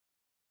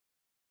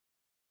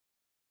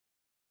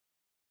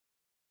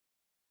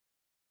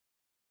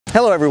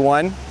Hello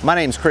everyone, my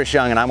name is Chris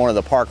Young and I'm one of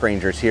the park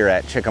rangers here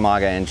at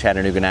Chickamauga and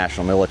Chattanooga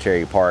National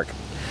Military Park.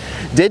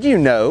 Did you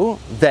know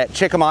that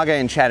Chickamauga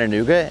and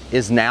Chattanooga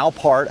is now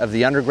part of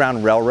the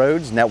Underground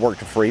Railroad's Network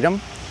to Freedom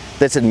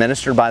that's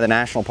administered by the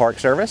National Park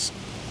Service?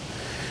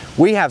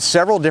 We have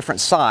several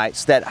different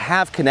sites that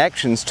have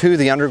connections to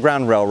the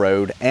Underground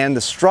Railroad and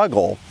the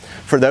struggle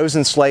for those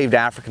enslaved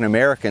African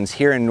Americans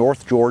here in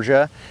North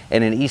Georgia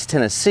and in East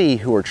Tennessee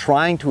who are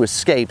trying to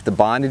escape the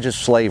bondage of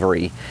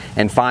slavery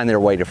and find their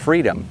way to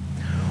freedom.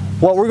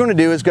 What we're going to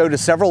do is go to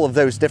several of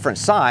those different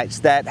sites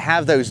that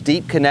have those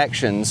deep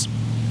connections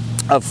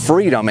of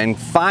freedom and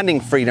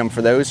finding freedom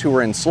for those who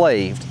were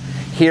enslaved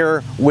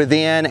here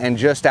within and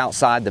just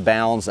outside the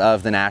bounds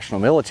of the National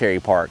Military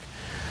Park.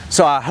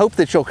 So I hope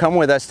that you'll come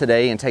with us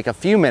today and take a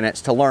few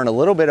minutes to learn a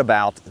little bit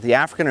about the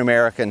African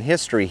American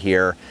history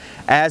here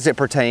as it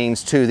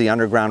pertains to the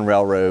Underground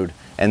Railroad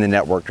and the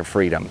Network to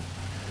Freedom.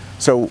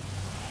 So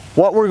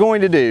what we're going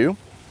to do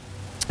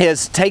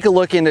is take a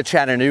look into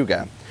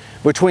Chattanooga.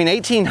 Between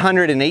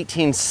 1800 and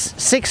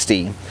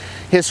 1860,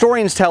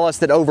 historians tell us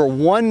that over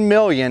 1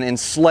 million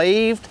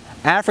enslaved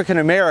African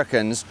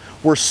Americans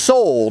were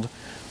sold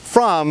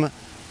from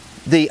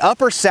the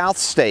upper South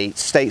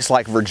states, states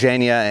like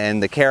Virginia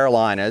and the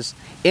Carolinas,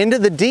 into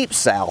the deep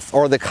South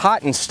or the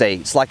cotton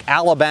states like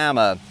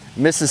Alabama,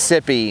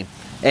 Mississippi,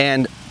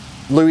 and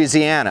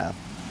Louisiana.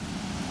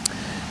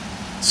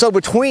 So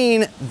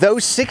between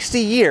those 60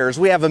 years,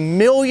 we have 1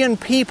 million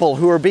people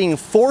who are being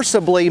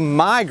forcibly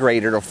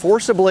migrated or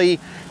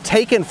forcibly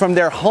taken from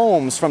their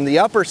homes from the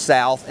upper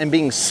South and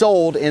being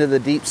sold into the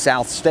deep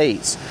South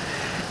states.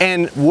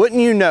 And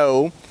wouldn't you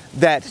know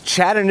that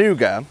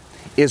Chattanooga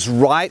is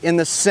right in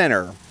the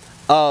center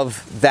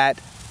of that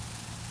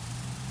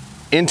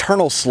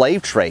internal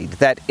slave trade,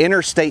 that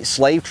interstate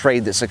slave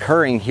trade that's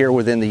occurring here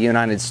within the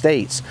United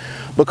States.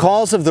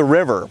 Because of the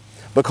river,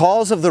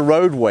 because of the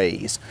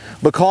roadways,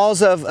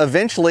 because of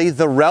eventually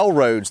the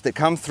railroads that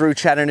come through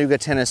Chattanooga,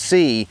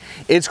 Tennessee,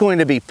 it's going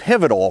to be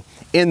pivotal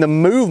in the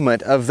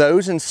movement of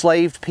those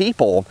enslaved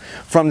people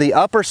from the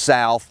upper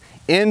South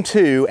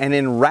into and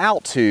en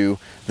route to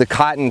the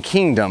cotton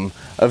kingdom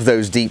of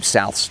those deep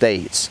South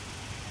states.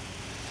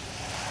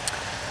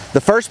 The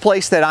first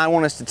place that I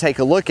want us to take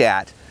a look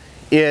at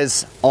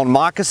is on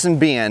Moccasin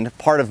Bend,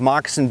 part of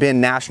Moccasin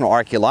Bend National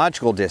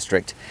Archaeological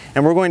District.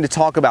 And we're going to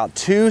talk about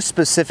two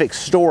specific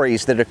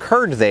stories that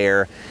occurred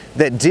there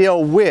that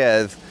deal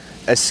with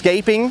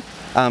escaping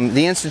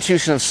the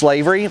institution of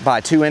slavery by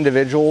two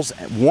individuals,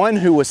 one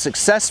who was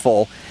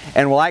successful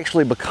and will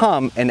actually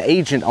become an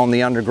agent on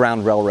the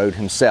Underground Railroad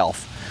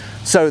himself.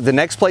 So the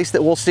next place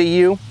that we'll see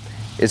you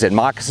is at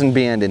Moccasin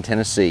Bend in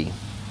Tennessee.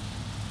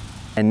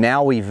 And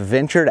now we've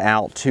ventured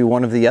out to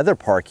one of the other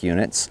park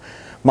units,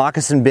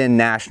 Moccasin Bend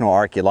National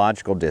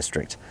Archaeological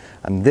District.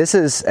 This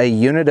is a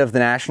unit of the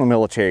National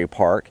Military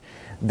Park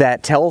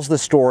that tells the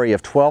story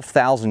of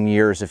 12,000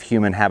 years of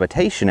human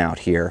habitation out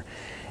here.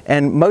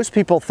 And most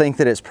people think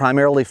that it's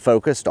primarily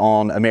focused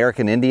on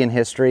American Indian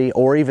history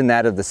or even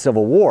that of the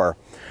Civil War.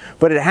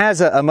 But it has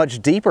a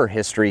much deeper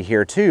history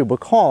here too,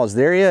 because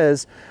there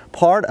is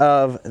part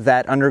of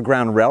that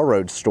Underground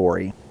Railroad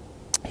story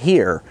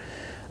here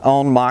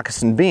on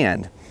Moccasin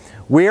Bend.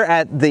 We're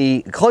at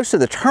close to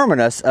the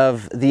terminus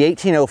of the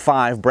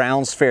 1805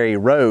 Browns Ferry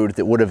Road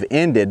that would have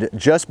ended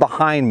just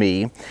behind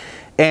me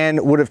and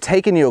would have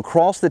taken you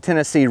across the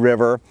Tennessee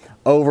River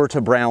over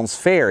to Browns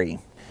Ferry.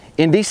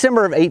 In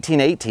December of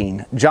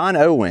 1818, John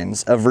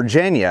Owens of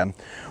Virginia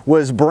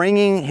was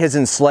bringing his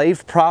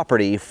enslaved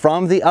property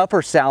from the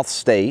upper South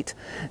state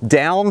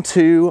down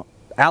to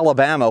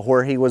Alabama,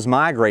 where he was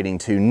migrating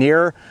to,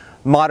 near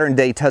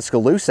modern-day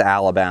Tuscaloosa,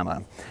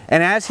 Alabama.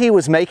 And as he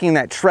was making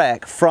that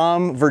trek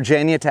from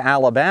Virginia to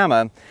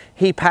Alabama,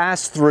 he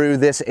passed through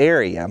this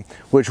area,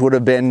 which would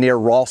have been near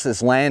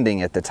Ross's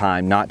Landing at the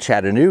time, not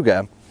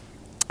Chattanooga,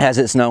 as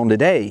it's known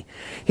today.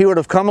 He would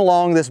have come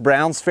along this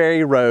Browns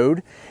Ferry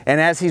Road, and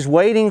as he's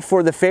waiting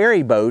for the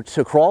ferry boat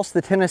to cross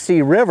the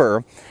Tennessee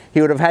River, he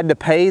would have had to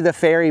pay the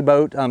ferry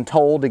boat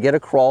toll to get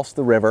across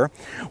the river.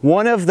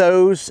 One of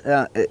those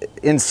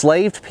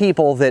enslaved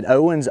people that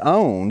Owens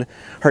owned,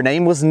 her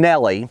name was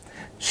Nellie,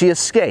 she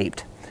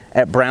escaped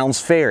at Browns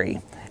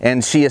Ferry.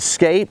 And she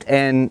escaped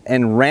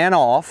and ran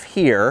off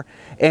here,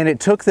 and it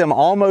took them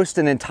almost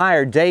an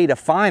entire day to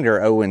find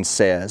her, Owens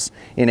says,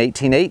 in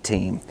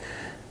 1818.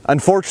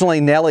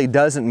 Unfortunately, Nellie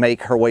doesn't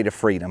make her way to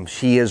freedom.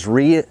 She is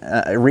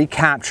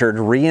recaptured,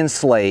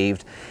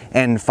 re-enslaved,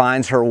 and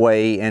finds her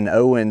way in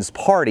Owens'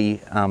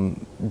 party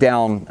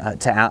down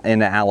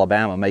into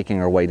Alabama, making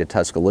her way to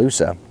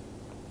Tuscaloosa.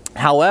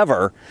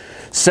 However,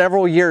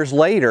 several years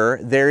later,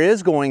 there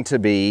is going to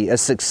be a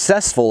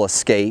successful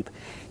escape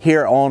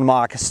here on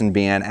Moccasin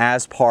Bend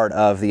as part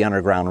of the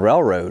Underground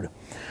Railroad.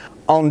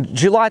 On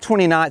July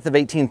 29th of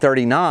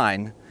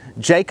 1839,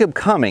 Jacob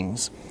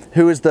Cummings,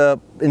 who is the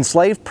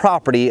enslaved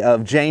property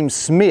of James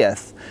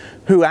Smith,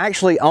 who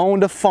actually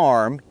owned a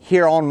farm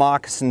here on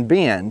Moccasin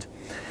Bend,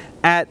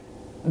 at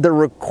the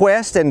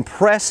request and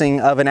pressing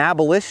of an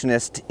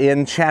abolitionist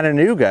in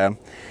Chattanooga,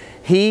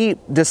 he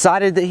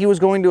decided that he was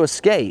going to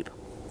escape.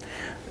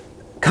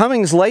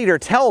 Cummings later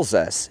tells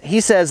us, he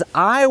says,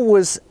 I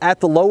was at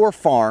the lower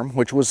farm,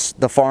 which was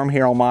the farm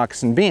here on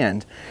Moccasin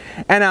Bend,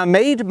 and I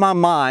made my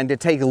mind to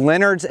take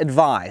Leonard's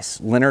advice.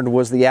 Leonard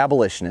was the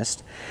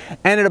abolitionist.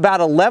 And at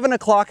about 11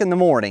 o'clock in the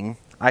morning,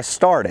 I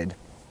started.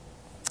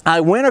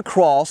 I went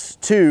across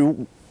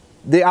to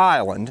the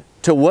island,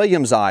 to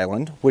Williams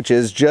Island, which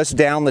is just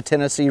down the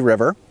Tennessee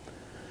River.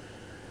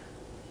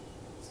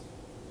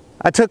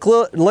 I took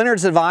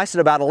Leonard's advice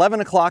at about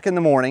 11 o'clock in the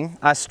morning.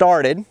 I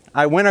started.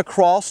 I went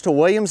across to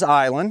Williams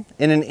Island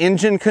in an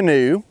engine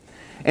canoe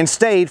and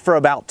stayed for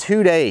about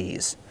 2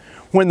 days.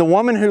 When the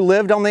woman who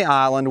lived on the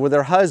island with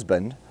her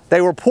husband, they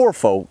were poor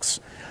folks,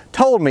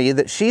 told me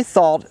that she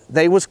thought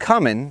they was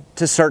coming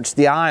to search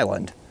the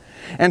island.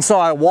 And so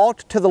I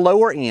walked to the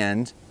lower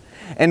end,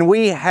 and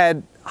we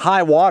had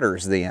high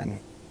waters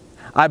then.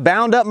 I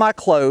bound up my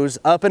clothes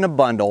up in a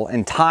bundle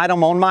and tied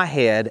them on my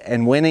head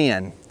and went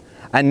in.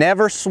 I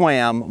never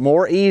swam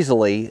more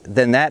easily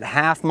than that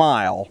half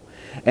mile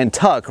and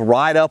tuck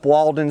right up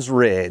Walden's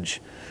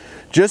Ridge.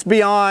 Just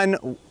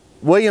beyond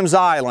Williams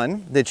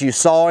Island that you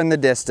saw in the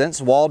distance,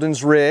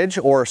 Walden's Ridge,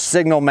 or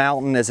Signal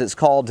Mountain as it's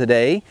called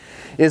today,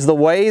 is the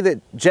way that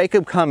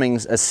Jacob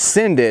Cummings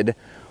ascended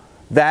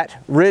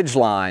that ridge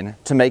line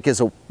to make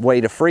his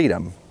way to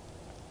freedom.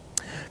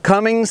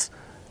 Cummings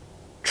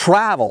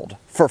traveled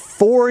for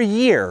 4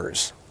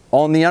 years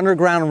on the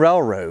Underground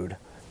Railroad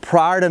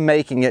prior to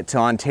making it to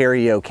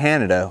Ontario,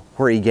 Canada,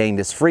 where he gained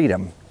his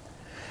freedom.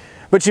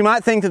 But you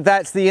might think that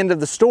that's the end of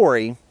the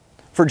story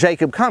for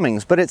Jacob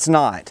Cummings, but it's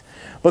not.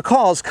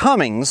 Because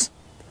Cummings,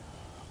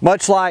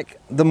 much like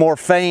the more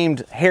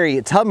famed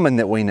Harriet Tubman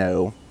that we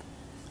know,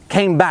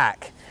 came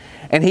back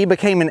and he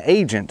became an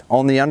agent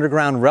on the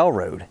Underground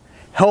Railroad,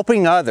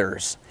 helping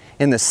others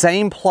in the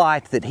same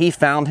plight that he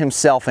found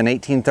himself in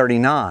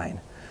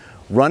 1839,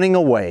 running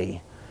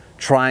away,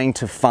 trying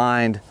to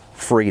find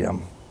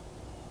freedom.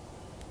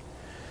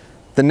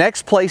 The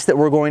next place that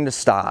we're going to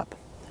stop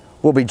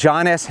will be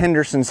John S.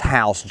 Henderson's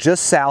house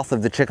just south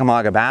of the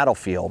Chickamauga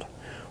battlefield,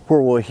 where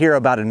we'll hear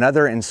about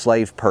another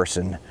enslaved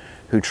person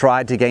who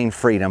tried to gain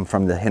freedom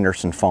from the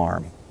Henderson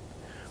farm.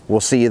 We'll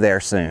see you there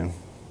soon.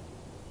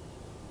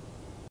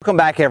 Welcome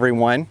back,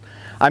 everyone.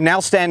 I'm now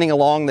standing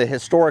along the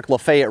historic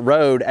Lafayette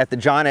Road at the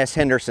John S.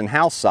 Henderson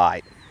house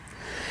site.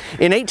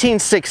 In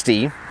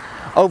 1860,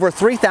 over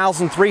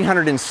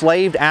 3,300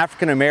 enslaved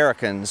African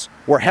Americans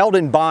were held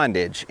in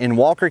bondage in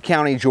Walker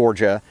County,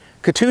 Georgia,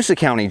 Catoosa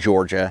County,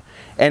 Georgia,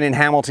 and in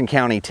Hamilton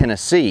County,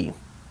 Tennessee.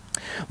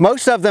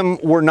 Most of them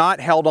were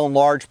not held on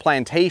large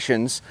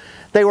plantations.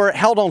 They were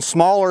held on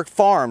smaller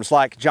farms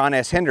like John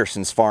S.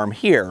 Henderson's farm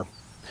here.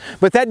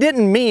 But that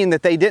didn't mean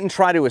that they didn't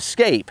try to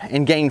escape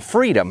and gain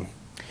freedom.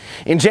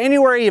 In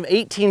January of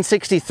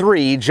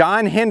 1863,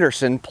 John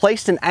Henderson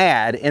placed an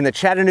ad in the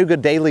Chattanooga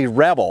Daily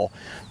Rebel,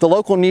 the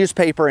local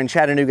newspaper in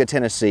Chattanooga,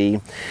 Tennessee,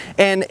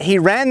 and he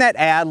ran that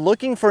ad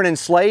looking for an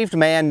enslaved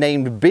man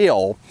named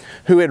Bill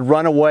who had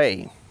run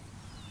away.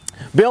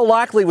 Bill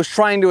likely was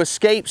trying to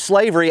escape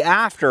slavery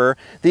after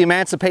the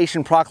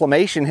Emancipation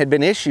Proclamation had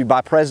been issued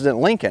by President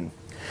Lincoln.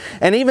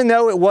 And even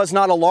though it was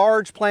not a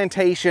large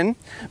plantation,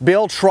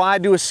 Bill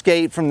tried to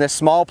escape from this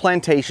small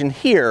plantation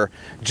here,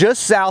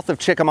 just south of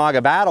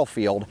Chickamauga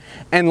battlefield,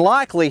 and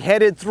likely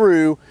headed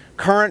through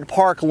Current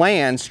Park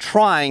lands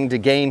trying to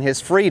gain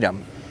his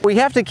freedom. We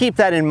have to keep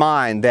that in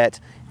mind, that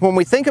when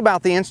we think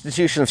about the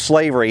institution of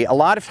slavery, a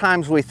lot of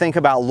times we think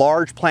about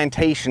large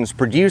plantations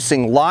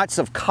producing lots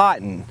of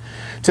cotton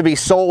to be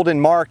sold in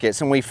markets,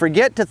 and we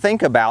forget to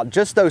think about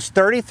just those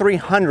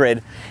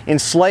 3,300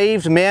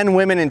 enslaved men,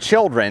 women, and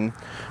children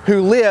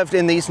who lived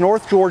in these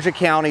North Georgia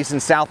counties and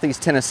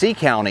Southeast Tennessee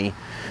County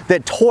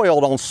that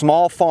toiled on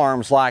small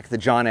farms like the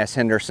John S.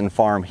 Henderson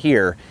farm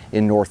here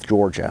in North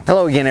Georgia.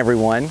 Hello again,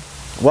 everyone.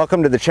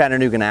 Welcome to the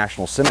Chattanooga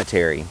National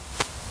Cemetery.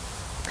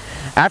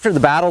 After the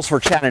battles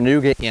for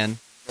Chattanooga in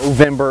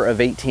November of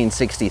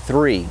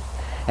 1863,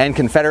 and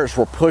Confederates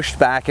were pushed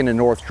back into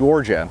North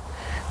Georgia,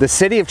 the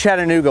city of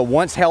Chattanooga,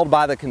 once held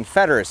by the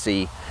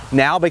Confederacy,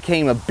 now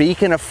became a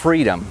beacon of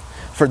freedom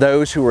for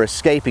those who were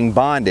escaping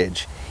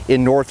bondage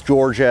in North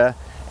Georgia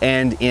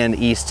and in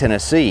East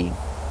Tennessee.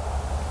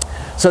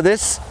 So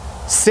this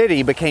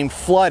city became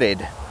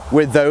flooded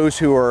with those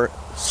who were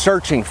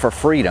searching for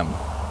freedom.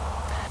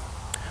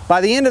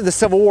 By the end of the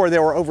Civil War,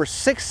 there were over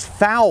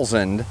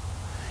 6,000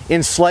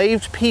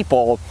 enslaved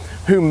people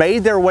who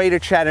made their way to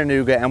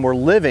Chattanooga and were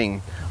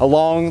living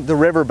along the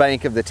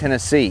riverbank of the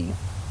Tennessee.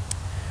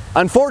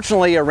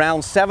 Unfortunately,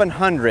 around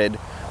 700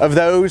 of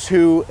those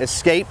who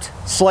escaped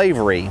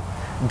slavery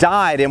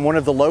died in one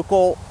of the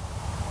local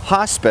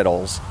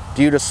hospitals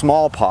due to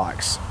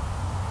smallpox.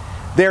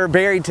 They're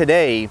buried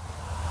today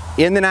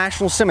in the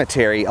National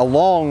Cemetery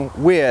along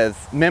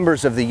with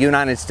members of the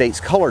United States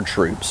Colored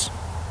Troops.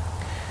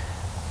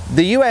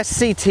 The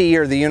USCT,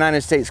 or the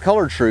United States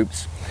Colored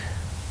Troops,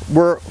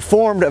 were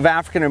formed of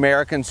African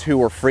Americans who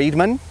were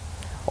freedmen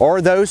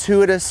or those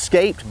who had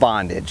escaped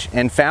bondage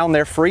and found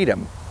their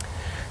freedom.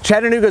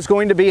 Chattanooga is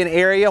going to be an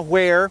area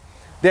where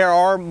there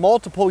are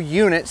multiple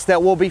units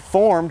that will be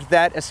formed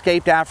that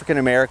escaped African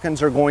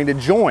Americans are going to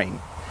join.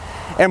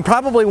 And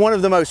probably one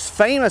of the most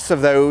famous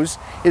of those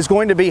is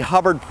going to be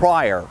Hubbard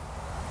Pryor.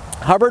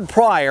 Hubbard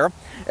Pryor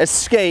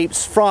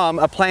escapes from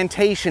a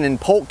plantation in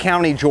Polk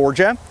County,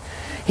 Georgia.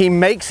 He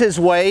makes his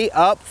way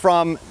up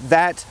from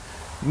that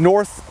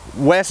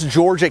northwest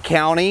Georgia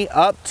county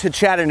up to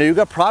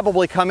Chattanooga,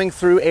 probably coming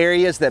through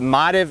areas that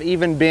might have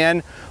even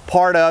been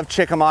part of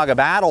Chickamauga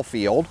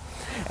battlefield,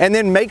 and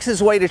then makes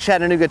his way to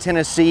Chattanooga,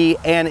 Tennessee,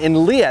 and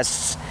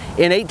enlists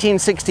in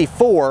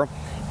 1864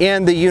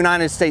 in the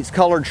United States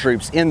Colored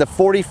Troops in the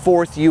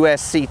 44th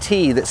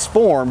USCT that's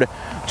formed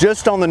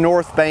just on the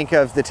north bank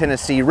of the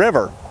Tennessee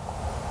River.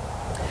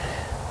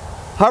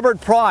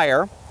 Hubbard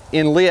Pryor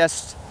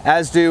enlists,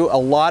 as do a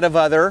lot of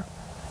other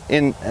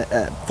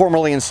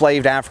formerly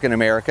enslaved African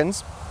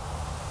Americans.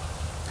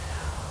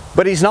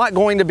 But he's not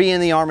going to be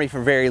in the Army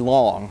for very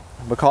long,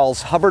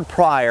 because Hubbard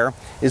Pryor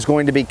is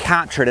going to be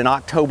captured in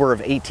October of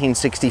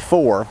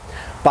 1864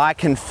 by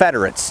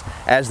Confederates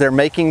as they're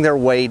making their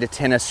way to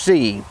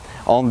Tennessee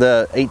on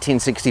the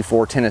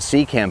 1864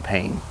 Tennessee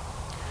campaign.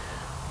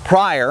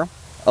 Pryor,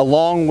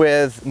 along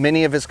with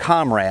many of his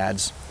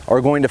comrades,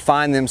 are going to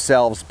find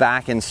themselves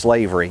back in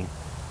slavery.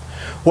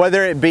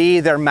 Whether it be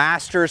their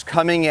masters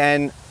coming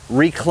and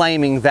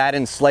reclaiming that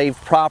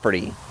enslaved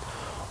property,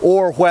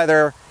 or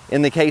whether,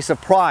 in the case of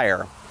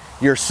Pryor,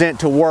 you're sent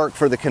to work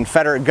for the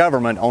Confederate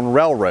government on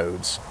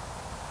railroads.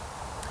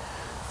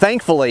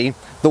 Thankfully,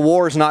 the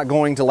war is not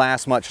going to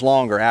last much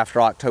longer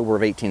after October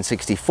of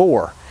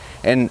 1864,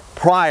 and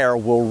Pryor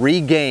will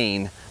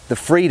regain the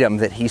freedom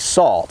that he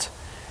sought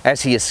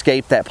as he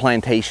escaped that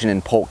plantation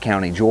in Polk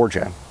County,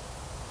 Georgia.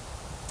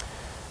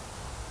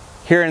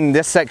 Here in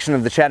this section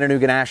of the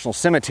Chattanooga National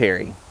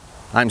Cemetery,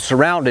 I'm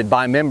surrounded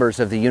by members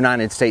of the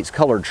United States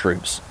Colored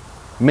Troops,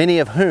 many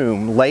of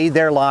whom laid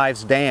their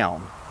lives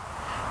down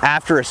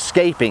after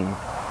escaping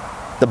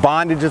the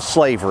bondage of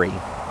slavery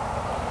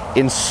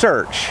in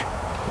search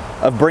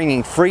of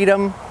bringing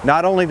freedom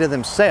not only to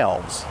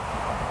themselves,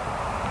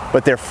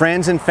 but their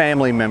friends and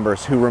family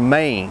members who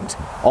remained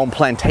on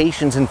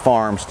plantations and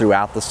farms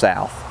throughout the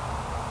South.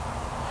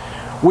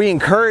 We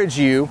encourage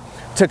you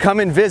to come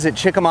and visit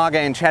Chickamauga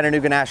and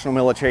Chattanooga National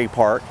Military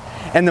Park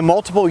and the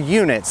multiple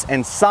units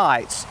and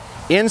sites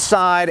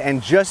inside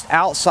and just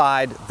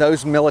outside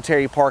those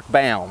military park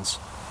bounds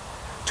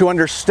to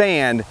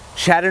understand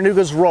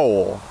Chattanooga's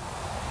role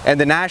and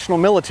the National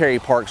Military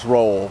Park's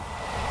role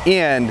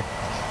in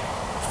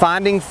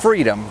finding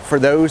freedom for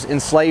those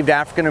enslaved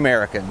African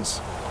Americans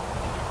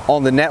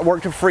on the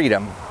network to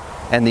freedom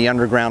and the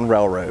Underground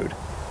Railroad.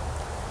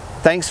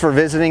 Thanks for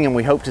visiting, and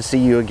we hope to see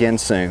you again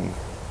soon.